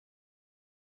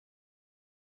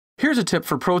Here's a tip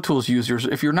for Pro Tools users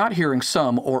if you're not hearing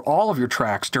some or all of your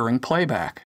tracks during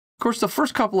playback. Of course, the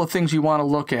first couple of things you want to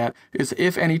look at is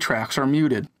if any tracks are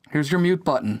muted. Here's your mute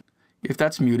button. If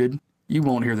that's muted, you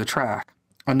won't hear the track.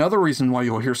 Another reason why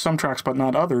you'll hear some tracks but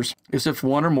not others is if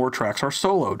one or more tracks are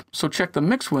soloed. So check the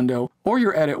mix window or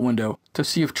your edit window to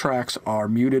see if tracks are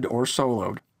muted or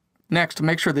soloed. Next,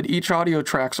 make sure that each audio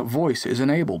track's voice is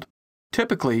enabled.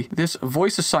 Typically, this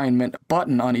voice assignment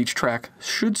button on each track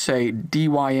should say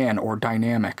DYN or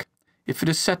dynamic. If it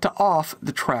is set to off,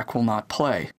 the track will not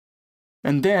play.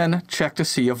 And then check to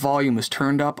see if volume is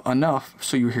turned up enough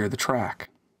so you hear the track.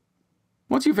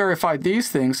 Once you verified these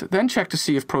things, then check to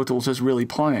see if Pro Tools is really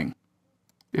playing.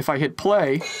 If I hit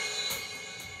play,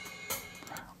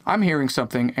 I'm hearing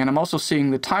something, and I'm also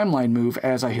seeing the timeline move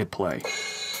as I hit play.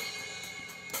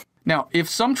 Now, if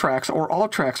some tracks or all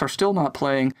tracks are still not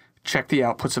playing, check the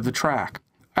outputs of the track.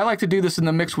 I like to do this in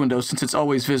the mix window since it's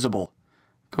always visible.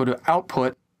 Go to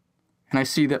Output, and I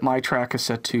see that my track is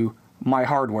set to My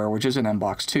Hardware, which is an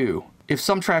MBox 2. If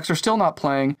some tracks are still not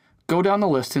playing, go down the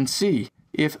list and see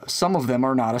if some of them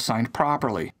are not assigned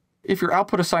properly. If your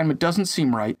output assignment doesn't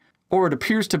seem right, or it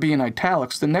appears to be in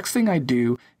italics, the next thing I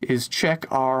do is check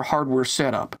our hardware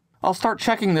setup. I'll start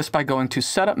checking this by going to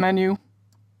Setup menu,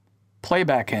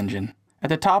 Playback Engine. At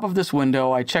the top of this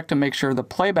window, I check to make sure the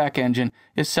playback engine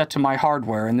is set to my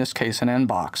hardware, in this case an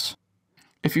NBox.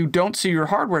 If you don't see your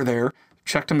hardware there,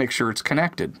 check to make sure it's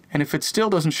connected. And if it still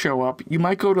doesn't show up, you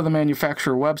might go to the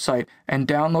manufacturer website and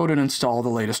download and install the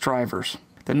latest drivers.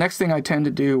 The next thing I tend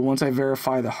to do once I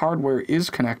verify the hardware is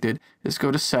connected is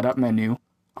go to Setup menu,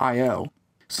 I/O.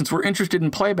 Since we're interested in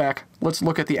playback, let's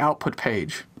look at the output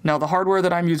page. Now the hardware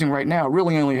that I'm using right now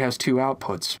really only has 2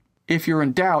 outputs. If you're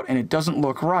in doubt and it doesn't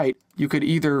look right, you could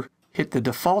either hit the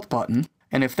default button,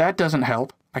 and if that doesn't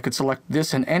help, I could select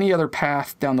this and any other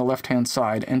path down the left-hand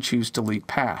side and choose Delete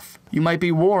Path. You might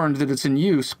be warned that it's in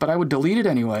use, but I would delete it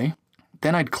anyway.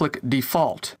 Then I'd click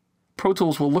Default. Pro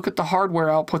Tools will look at the hardware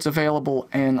outputs available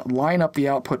and line up the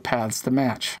output paths to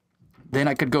match. Then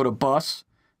I could go to Bus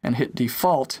and hit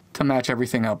Default to match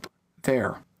everything up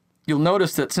there. You'll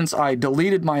notice that since I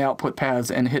deleted my output paths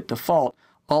and hit Default,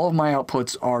 all of my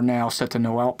outputs are now set to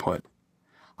no output.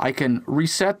 I can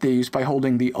reset these by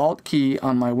holding the Alt key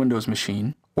on my Windows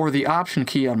machine or the Option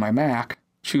key on my Mac,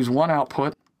 choose one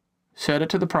output, set it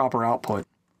to the proper output,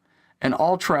 and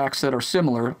all tracks that are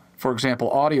similar, for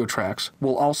example audio tracks,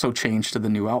 will also change to the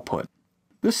new output.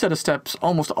 This set of steps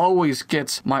almost always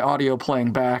gets my audio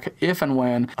playing back if and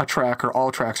when a track or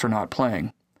all tracks are not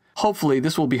playing. Hopefully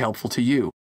this will be helpful to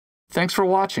you. Thanks for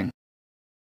watching.